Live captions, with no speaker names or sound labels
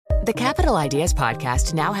The Capital Ideas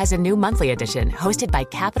podcast now has a new monthly edition hosted by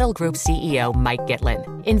Capital Group CEO Mike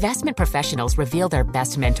Gitlin. Investment professionals reveal their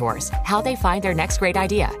best mentors, how they find their next great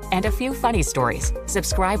idea, and a few funny stories.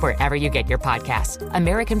 Subscribe wherever you get your podcasts.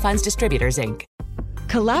 American Funds Distributors, Inc.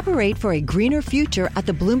 Collaborate for a greener future at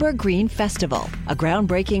the Bloomberg Green Festival, a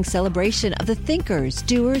groundbreaking celebration of the thinkers,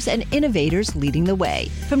 doers, and innovators leading the way.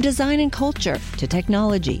 From design and culture to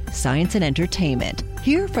technology, science, and entertainment.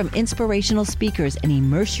 Hear from inspirational speakers and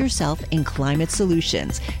immerse yourself in climate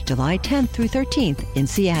solutions. July 10th through 13th in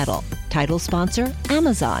Seattle. Title sponsor,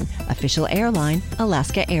 Amazon. Official airline,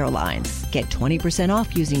 Alaska Airlines. Get 20%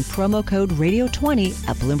 off using promo code radio20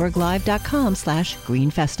 at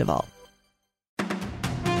BloombergLive.com/greenfestival.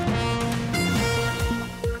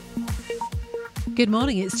 Good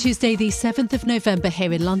morning. It's Tuesday, the 7th of November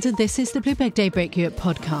here in London. This is the Bloomberg Daybreak Europe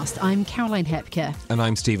podcast. I'm Caroline Hepker. And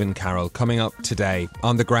I'm Stephen Carroll. Coming up today,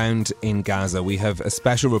 on the ground in Gaza, we have a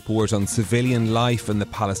special report on civilian life in the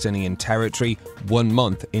Palestinian territory 1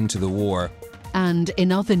 month into the war. And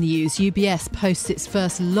in other news, UBS posts its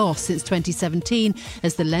first loss since 2017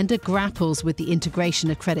 as the lender grapples with the integration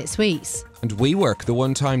of Credit Suisse. And WeWork, the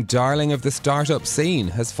one-time darling of the startup scene,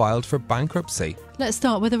 has filed for bankruptcy. Let's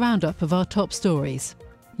start with a roundup of our top stories.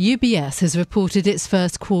 UBS has reported its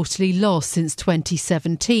first quarterly loss since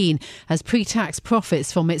 2017 as pre-tax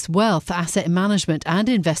profits from its wealth, asset management and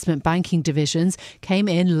investment banking divisions came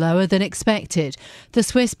in lower than expected. The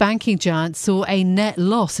Swiss banking giant saw a net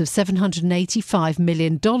loss of $785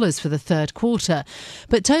 million for the third quarter,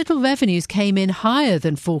 but total revenues came in higher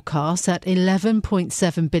than forecasts at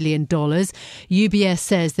 $11.7 billion. UBS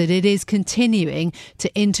says that it is continuing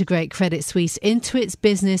to integrate Credit Suisse into its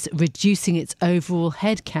business, reducing its overall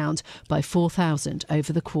headcount by 4,000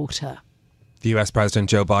 over the quarter. The US President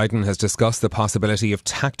Joe Biden has discussed the possibility of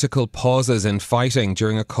tactical pauses in fighting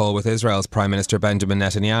during a call with Israel's Prime Minister Benjamin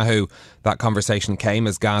Netanyahu. That conversation came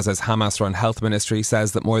as Gaza's Hamas-run health ministry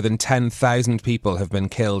says that more than 10,000 people have been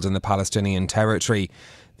killed in the Palestinian territory.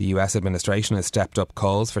 The US administration has stepped up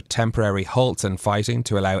calls for temporary halts in fighting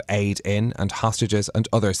to allow aid in and hostages and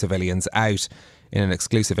other civilians out. In an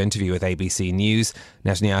exclusive interview with ABC News,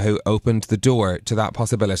 Netanyahu opened the door to that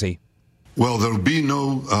possibility. Well, there will be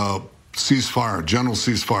no ceasefire, general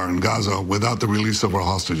ceasefire in Gaza without the release of our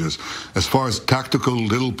hostages. As far as tactical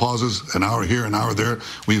little pauses, an hour here, an hour there,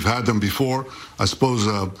 we've had them before. I suppose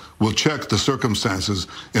we'll check the circumstances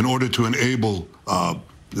in order to enable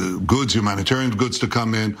goods, humanitarian goods to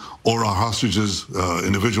come in, or our hostages,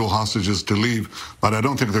 individual hostages to leave. But I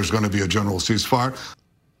don't think there's going to be a general ceasefire.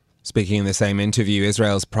 Speaking in the same interview,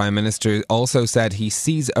 Israel's Prime Minister also said he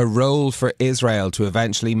sees a role for Israel to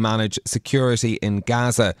eventually manage security in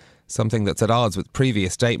Gaza, something that's at odds with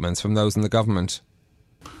previous statements from those in the government.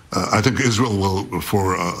 I think Israel will,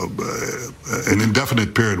 for an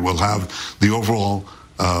indefinite period, will have the overall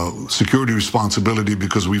security responsibility,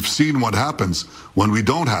 because we've seen what happens when we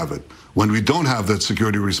don't have it. When we don't have that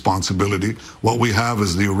security responsibility, what we have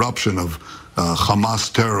is the eruption of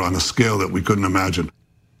Hamas terror on a scale that we couldn't imagine.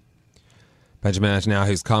 Benjamin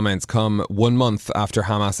Netanyahu's comments come 1 month after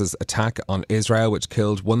Hamas's attack on Israel, which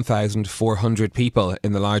killed 1,400 people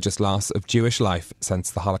in the largest loss of Jewish life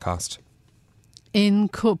since the Holocaust. In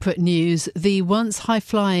corporate news, the once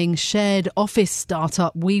high-flying shared office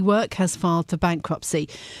startup WeWork has filed for bankruptcy.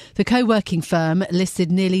 The co-working firm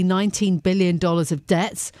listed nearly $19 billion of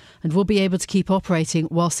debts and will be able to keep operating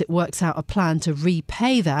whilst it works out a plan to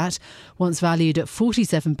repay that. Once valued at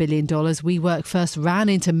 $47 billion, WeWork first ran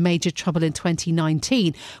into major trouble in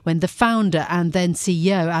 2019 when the founder and then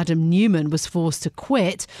CEO Adam Neumann was forced to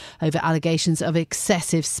quit over allegations of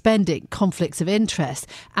excessive spending, conflicts of interest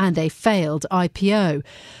and a failed IPO.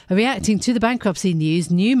 Reacting to the bankruptcy news,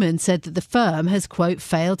 Neumann said that the firm has, quote,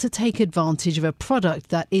 failed to take advantage of a product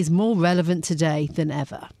that is more relevant today than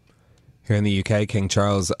ever. Here in the UK, King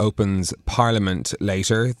Charles opens Parliament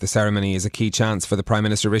later. The ceremony is a key chance for the Prime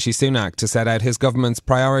Minister Rishi Sunak to set out his government's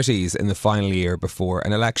priorities in the final year before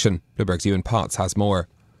an election. Bloomberg's Ewan Potts has more.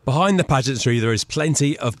 Behind the pageantry, there is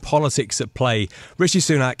plenty of politics at play. Rishi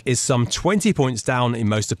Sunak is some 20 points down in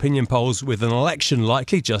most opinion polls, with an election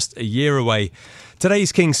likely just a year away.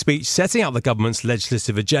 Today's King's speech setting out the government's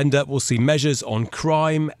legislative agenda will see measures on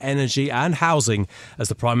crime, energy and housing as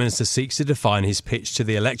the Prime Minister seeks to define his pitch to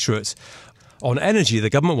the electorate. On energy, the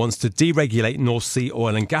government wants to deregulate North Sea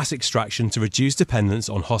oil and gas extraction to reduce dependence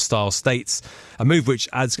on hostile states, a move which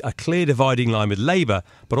adds a clear dividing line with Labour,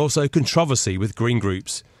 but also controversy with Green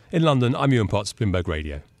groups. In London, I'm Ewan Potts, Bloomberg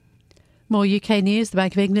Radio. More UK news. The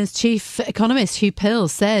Bank of England's chief economist Hugh Pill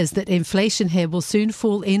says that inflation here will soon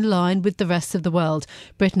fall in line with the rest of the world.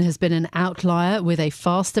 Britain has been an outlier with a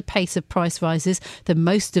faster pace of price rises than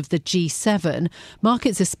most of the G7.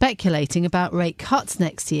 Markets are speculating about rate cuts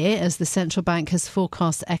next year as the central bank has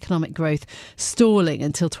forecast economic growth stalling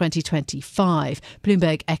until 2025.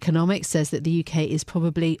 Bloomberg Economics says that the UK is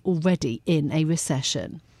probably already in a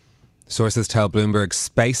recession. Sources tell Bloomberg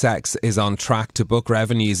SpaceX is on track to book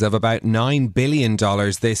revenues of about $9 billion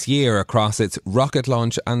this year across its rocket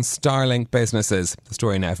launch and Starlink businesses. The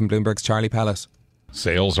story now from Bloomberg's Charlie Pellet.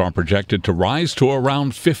 Sales are projected to rise to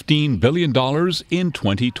around $15 billion in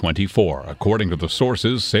 2024. According to the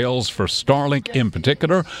sources, sales for Starlink in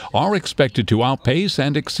particular are expected to outpace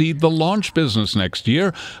and exceed the launch business next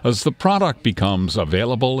year as the product becomes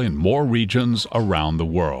available in more regions around the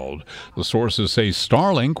world. The sources say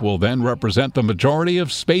Starlink will then represent the majority of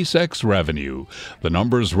SpaceX revenue. The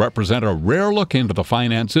numbers represent a rare look into the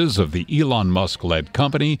finances of the Elon Musk-led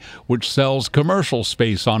company, which sells commercial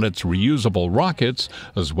space on its reusable rockets,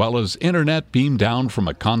 as well as internet beamed down from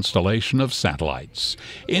a constellation of satellites.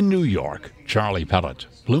 In New York, Charlie Pellet,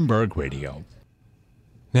 Bloomberg Radio.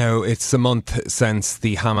 Now, it's a month since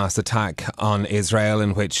the Hamas attack on Israel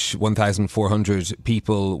in which 1,400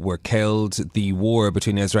 people were killed. The war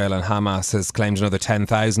between Israel and Hamas has claimed another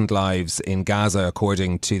 10,000 lives in Gaza,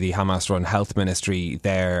 according to the Hamas-run health ministry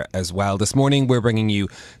there as well. This morning, we're bringing you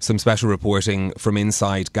some special reporting from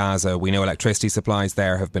inside Gaza. We know electricity supplies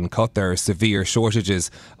there have been cut. There are severe shortages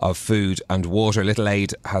of food and water. Little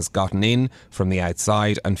aid has gotten in from the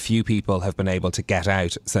outside and few people have been able to get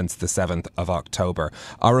out since the 7th of October.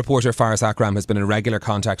 Our reporter Faris Akram has been in regular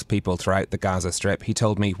contact with people throughout the Gaza Strip. He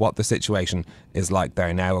told me what the situation is like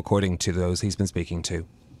there now, according to those he's been speaking to.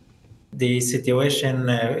 The situation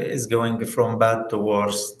is going from bad to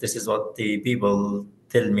worse. This is what the people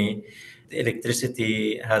tell me. The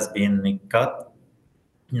electricity has been cut.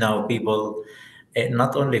 Now people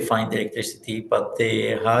not only find electricity, but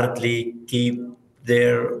they hardly keep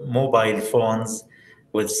their mobile phones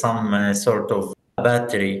with some sort of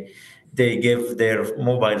battery. They give their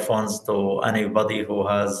mobile phones to anybody who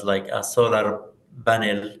has like a solar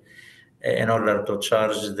panel in order to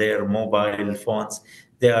charge their mobile phones.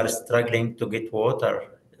 They are struggling to get water.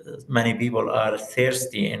 Many people are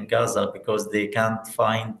thirsty in Gaza because they can't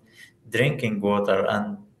find drinking water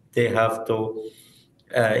and they have to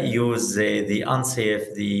use the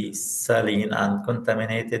unsafe, the saline and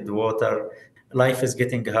contaminated water. Life is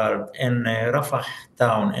getting hard. In Rafah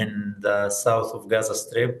town in the south of Gaza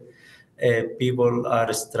Strip, people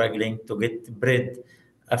are struggling to get bread.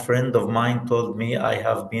 A friend of mine told me I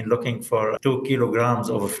have been looking for 2 kilograms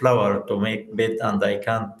of flour to make bread and I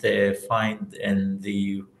can't find in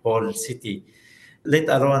the whole city, let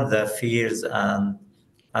alone the fears and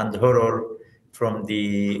horror from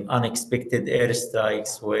the unexpected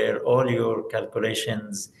airstrikes where all your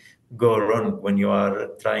calculations go wrong when you are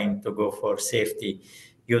trying to go for safety.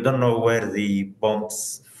 You don't know where the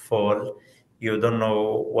bombs fall. You don't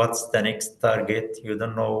know what's the next target. You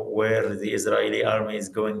don't know where the Israeli army is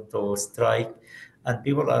going to strike. And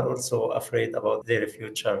people are also afraid about their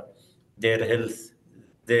future, their health,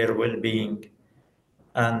 their well-being.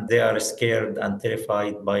 And they are scared and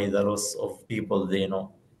terrified by the loss of people they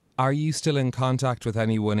know. Are you still in contact with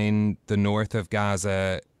anyone in the north of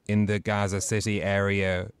Gaza, in the Gaza City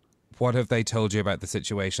area? What have they told you about the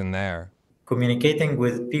situation there? Communicating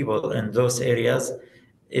with people in those areas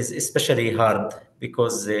is especially hard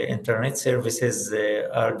because the internet services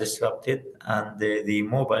are disrupted and the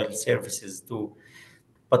mobile services too.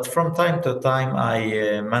 But from time to time,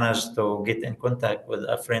 I managed to get in contact with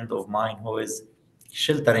a friend of mine who is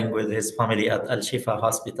sheltering with his family at Al-Shifa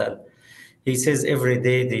Hospital. He says every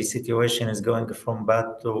day the situation is going from bad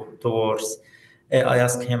to worse. I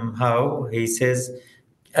asked him how. He says,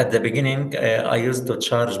 at the beginning, I used to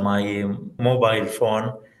charge my mobile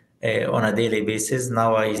phone on a daily basis.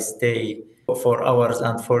 Now I stay for hours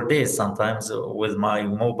and for days sometimes with my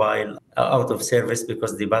mobile out of service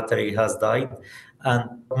because the battery has died. And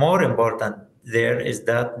more important there is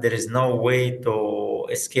that there is no way to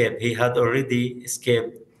escape. He had already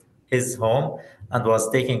escaped his home and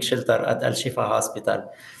was taking shelter at Al-Shifa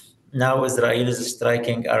Hospital. Now Israel is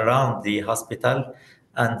striking around the hospital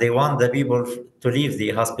and they want the people to leave the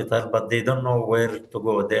hospital, but they don't know where to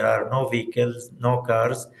go. There are no vehicles, no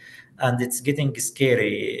cars, and it's getting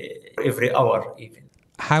scary every hour even.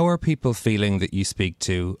 How are people feeling that you speak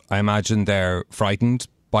to? I imagine they're frightened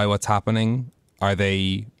by what's happening. Are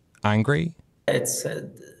they angry? It's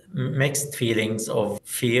mixed feelings of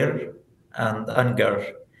fear and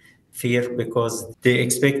anger. fear because they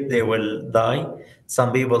expect they will die.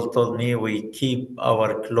 Some people told me we keep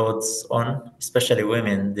our clothes on, especially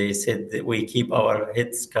women. They said that we keep our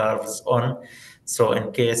headscarves on. So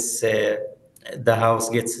in case the house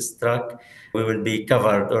gets struck, we will be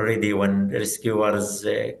covered already when rescuers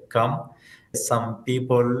come. Some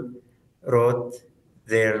people wrote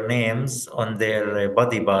their names on their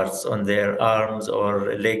body parts, on their arms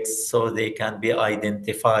or legs, so they can be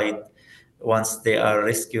identified once they are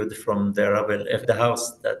rescued from the rubble if the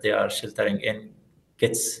house that they are sheltering in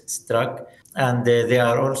gets struck. And they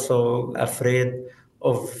are also afraid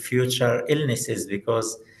of future illnesses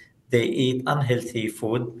because they eat unhealthy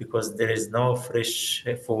food because there is no fresh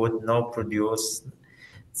food, no produce.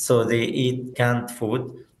 So they eat canned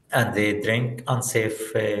food and they drink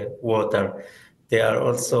unsafe water. They are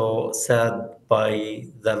also sad by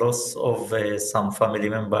the loss of some family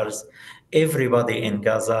members. Everybody in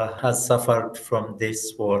Gaza has suffered from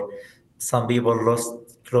this war. Some people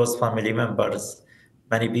lost close family members.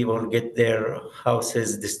 Many people get their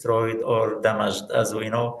houses destroyed or damaged. As we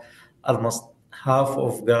know, almost half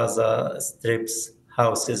of Gaza Strip's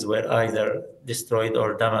houses were either destroyed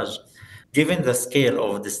or damaged. Given the scale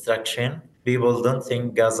of destruction, people don't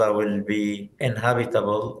think Gaza will be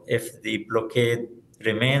inhabitable if the blockade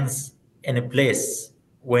remains in place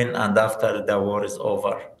when and after the war is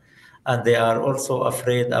over. And they are also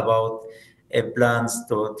afraid about plans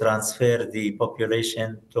to transfer the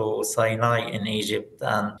population to Sinai in Egypt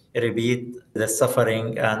and repeat the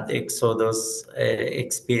suffering and exodus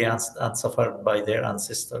experienced and suffered by their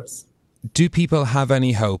ancestors. Do people have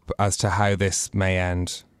any hope as to how this may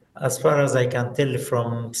end? As far as I can tell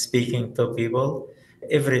from speaking to people,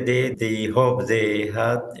 every day the hope they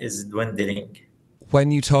had is dwindling.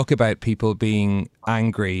 When you talk about people being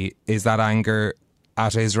angry, is that anger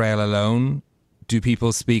at Israel alone? Do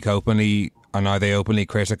people speak openly and are they openly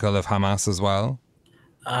critical of Hamas as well?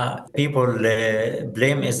 People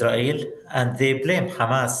blame Israel and they blame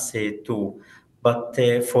Hamas too. But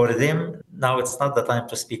for them, now it's not the time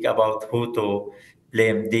to speak about who to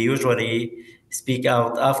blame. They usually speak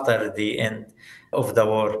out after the end of the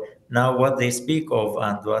war. Now, what they speak of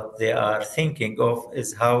and what they are thinking of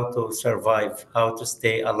is how to survive, how to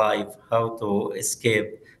stay alive, how to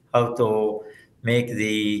escape, how to make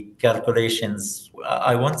the calculations.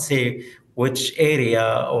 I won't say which area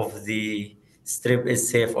of the strip is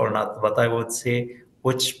safe or not, but I would say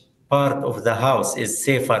which part of the house is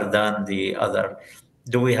safer than the other.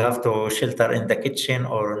 Do we have to shelter in the kitchen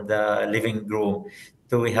or in the living room?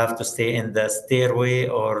 Do we have to stay in the stairway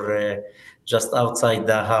or just outside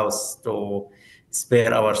the house to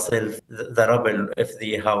spare ourselves the rubble if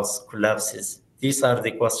the house collapses? These are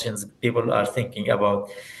the questions people are thinking about.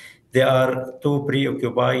 They are too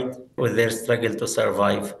preoccupied with their struggle to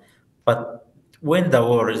survive. But when the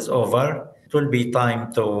war is over, it will be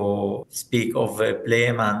time to speak of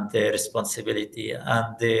blame and responsibility.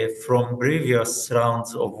 And from previous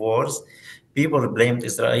rounds of wars, people blamed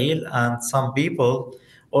Israel, and some people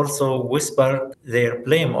also whispered their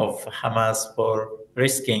blame of Hamas for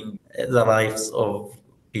risking the lives of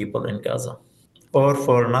people in Gaza or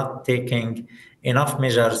for not taking enough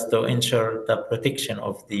measures to ensure the protection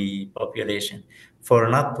of the population, for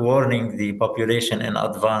not warning the population in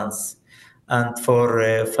advance, and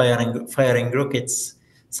for firing rockets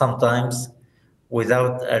sometimes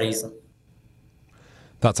without a reason.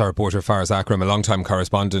 That's our reporter Faraz Akram, a long-time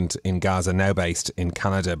correspondent in Gaza, now based in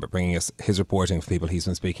Canada, but bringing us his reporting for people he's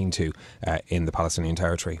been speaking to in the Palestinian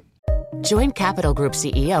territory. Join Capital Group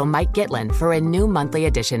CEO Mike Gitlin for a new monthly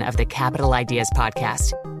edition of the Capital Ideas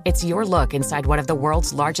podcast. It's your look inside one of the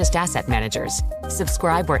world's largest asset managers.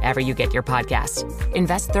 Subscribe wherever you get your podcasts.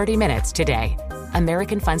 Invest 30 minutes today.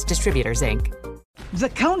 American Funds Distributors, Inc. The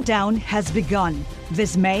countdown has begun.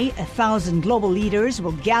 This May, 1,000 global leaders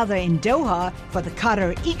will gather in Doha for the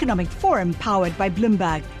Qatar Economic Forum powered by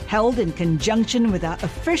Bloomberg, held in conjunction with our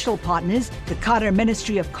official partners, the Qatar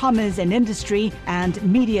Ministry of Commerce and Industry and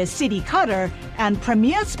Media City Qatar, and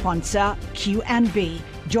premier sponsor QNB.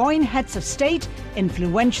 Join heads of state,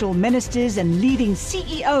 influential ministers and leading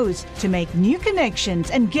CEOs to make new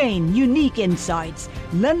connections and gain unique insights.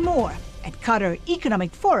 Learn more at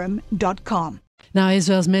QatarEconomicForum.com. Now,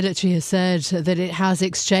 Israel's military has said that it has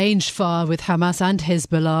exchanged fire with Hamas and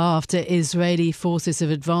Hezbollah after Israeli forces have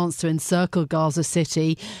advanced to encircle Gaza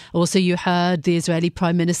City. Also, you heard the Israeli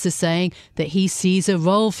Prime Minister saying that he sees a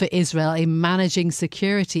role for Israel in managing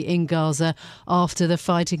security in Gaza after the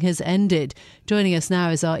fighting has ended. Joining us now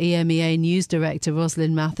is our EMEA News Director,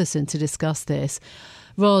 Rosalind Matheson, to discuss this.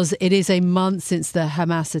 Ros, it is a month since the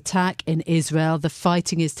Hamas attack in Israel. The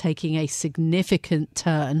fighting is taking a significant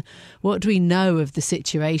turn. What do we know of the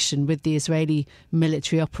situation with the Israeli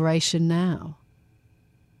military operation now?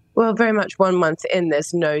 Well, very much 1 month in,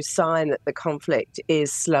 there's no sign that the conflict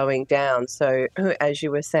is slowing down. So, as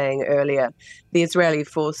you were saying earlier, the Israeli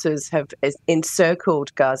forces have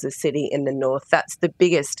encircled Gaza City in the north. That's the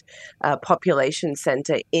biggest population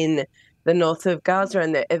centre in the north of Gaza,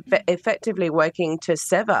 and they're effectively working to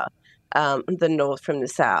sever the north from the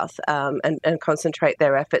south and concentrate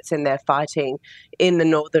their efforts in their fighting in the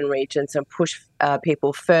northern regions and push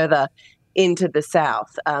people further into the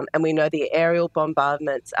south. And we know the aerial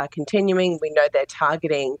bombardments are continuing. We know they're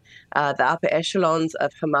targeting the upper echelons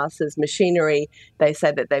of Hamas's machinery. They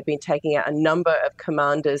say that they've been taking out a number of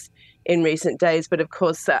commanders in recent days. But of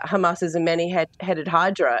course, Hamas is a many-headed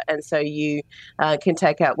hydra, and so you can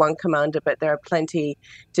take out one commander, but there are plenty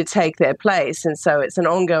to take their place. And so it's an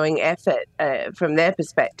ongoing effort from their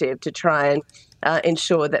perspective to try and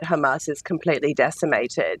ensure that Hamas is completely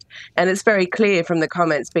decimated. And it's very clear from the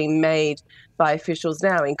comments being made by officials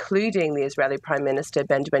now, including the Israeli Prime Minister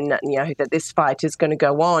Benjamin Netanyahu, that this fight is going to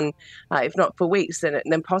go on, if not for weeks, then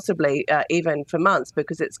possibly even for months,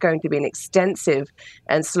 because it's going to be an extensive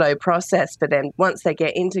and slow process for them once they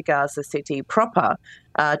get into Gaza City proper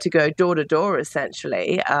to go door to door,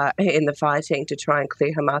 essentially, in the fighting to try and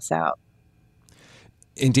clear Hamas out.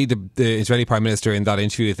 Indeed, the Israeli Prime Minister in that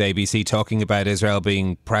interview with ABC talking about Israel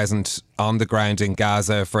being present on the ground in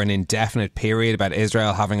Gaza for an indefinite period, about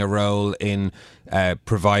Israel having a role in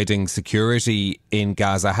providing security in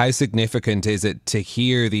Gaza. How significant is it to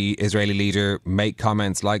hear the Israeli leader make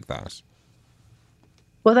comments like that?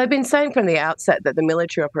 Well, they've been saying from the outset that the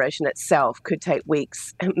military operation itself could take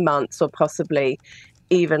weeks, months, or possibly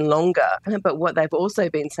even longer. But what they've also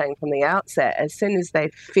been saying from the outset, as soon as they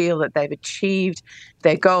feel that they've achieved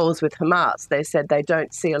their goals with Hamas, they said they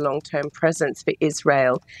don't see a long-term presence for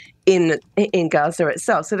Israel in Gaza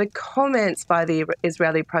itself. So the comments by the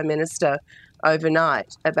Israeli Prime Minister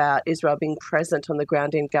overnight about Israel being present on the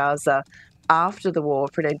ground in Gaza after the war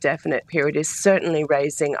for an indefinite period is certainly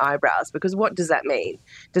raising eyebrows, because what does that mean?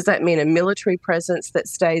 Does that mean a military presence that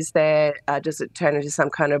stays there? Does it turn into some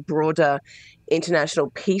kind of broader international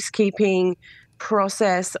peacekeeping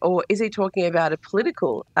process, or is he talking about a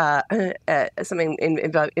political, something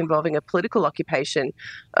involving a political occupation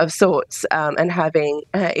of sorts, and having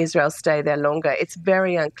Israel stay there longer? It's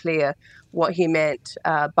very unclear what he meant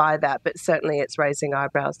by that, but certainly it's raising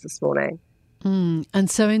eyebrows this morning. And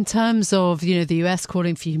so in terms of, the US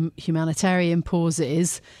calling for humanitarian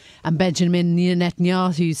pauses and Benjamin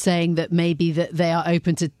Netanyahu saying that maybe that they are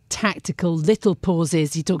open to tactical little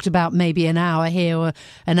pauses, he talked about maybe an hour here or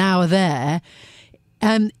an hour there.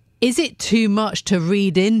 Is it too much to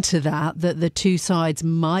read into that the two sides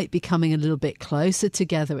might be coming a little bit closer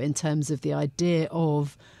together in terms of the idea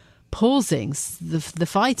of pausing the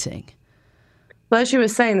fighting? Well, as you were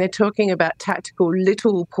saying, they're talking about tactical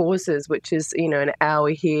little pauses, which is, an hour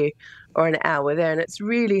here or an hour there. And it's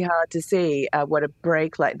really hard to see what a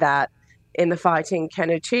break like that in the fighting can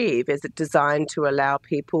achieve. Is it designed to allow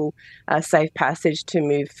people safe passage to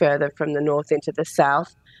move further from the north into the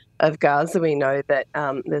south of Gaza? We know that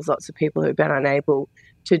there's lots of people who've been unable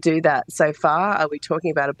to do that so far. Are we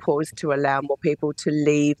talking about a pause to allow more people to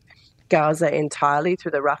leave Gaza entirely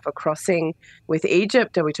through the Rafah crossing with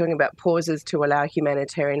Egypt? Are we talking about pauses to allow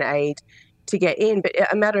humanitarian aid to get in? But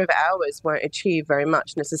a matter of hours won't achieve very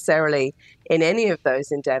much necessarily in any of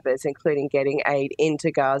those endeavours, including getting aid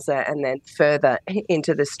into Gaza and then further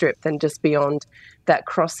into the Strip than just beyond that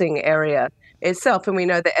crossing area itself. And we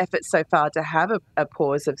know the effort so far to have a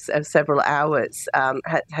pause of several hours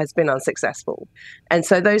has been unsuccessful. And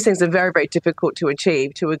so those things are very, very difficult to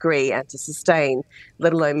achieve, to agree and to sustain,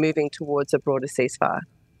 let alone moving towards a broader ceasefire.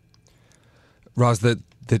 Ros, the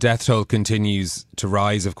death toll continues to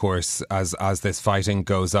rise, of course, as this fighting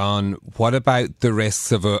goes on. What about the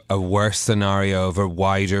risks of a worse scenario, of a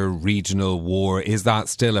wider regional war? Is that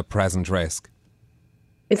still a present risk?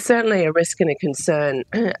 It's certainly a risk and a concern,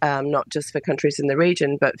 not just for countries in the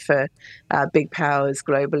region, but for big powers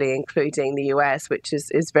globally, including the US, which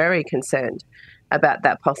is very concerned about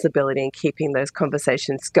that possibility and keeping those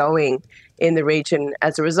conversations going in the region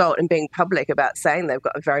as a result, and being public about saying they've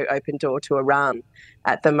got a very open door to Iran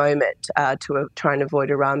at the moment to try and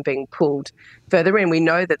avoid Iran being pulled further in. We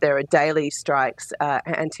know that there are daily strikes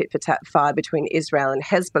and tit-for-tat fire between Israel and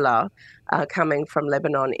Hezbollah coming from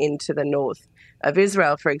Lebanon into the north of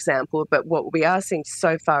Israel, for example. But what we are seeing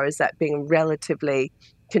so far is that being relatively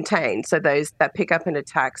contained. So that pickup in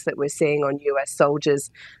attacks that we're seeing on US soldiers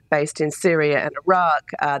based in Syria and Iraq,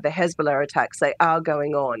 the Hezbollah attacks, they are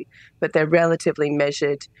going on, but they're relatively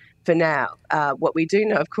measured for now. What we do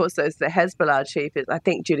know, of course, is the Hezbollah chief is, I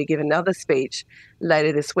think, due to give another speech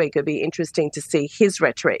later this week. It'll be interesting to see his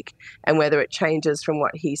rhetoric and whether it changes from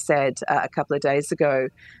what he said a couple of days ago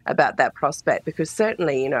about that prospect, because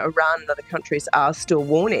certainly, Iran and other countries are still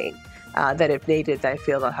warning that if needed, they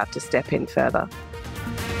feel they'll have to step in further.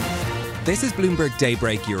 This is Bloomberg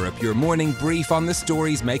Daybreak Europe, your morning brief on the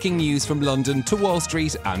stories making news from London to Wall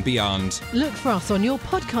Street and beyond. Look for us on your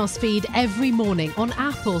podcast feed every morning on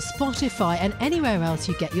Apple, Spotify and anywhere else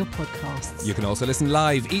you get your podcasts. You can also listen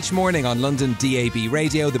live each morning on London DAB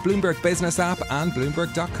Radio, the Bloomberg Business app and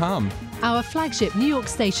Bloomberg.com. Our flagship New York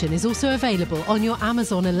station is also available on your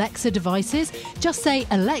Amazon Alexa devices. Just say,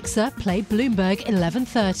 Alexa, play Bloomberg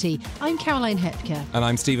 1130. I'm Caroline Hepker. And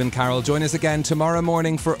I'm Stephen Carroll. Join us again tomorrow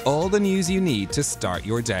morning for all the news you need to start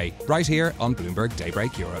your day, right here on Bloomberg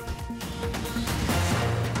Daybreak Europe.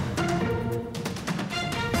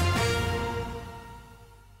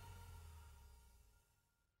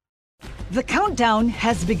 The countdown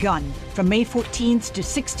has begun. From May 14th to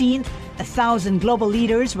 16th, 1,000 global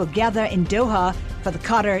leaders will gather in Doha for the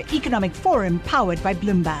Qatar Economic Forum powered by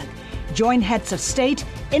Bloomberg. Join heads of state,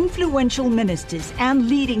 influential ministers, and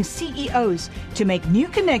leading CEOs to make new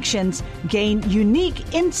connections, gain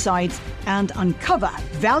unique insights, and uncover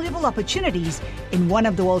valuable opportunities in one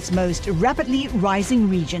of the world's most rapidly rising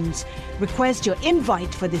regions. Request your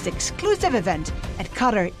invite for this exclusive event at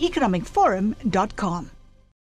QatarEconomicForum.com.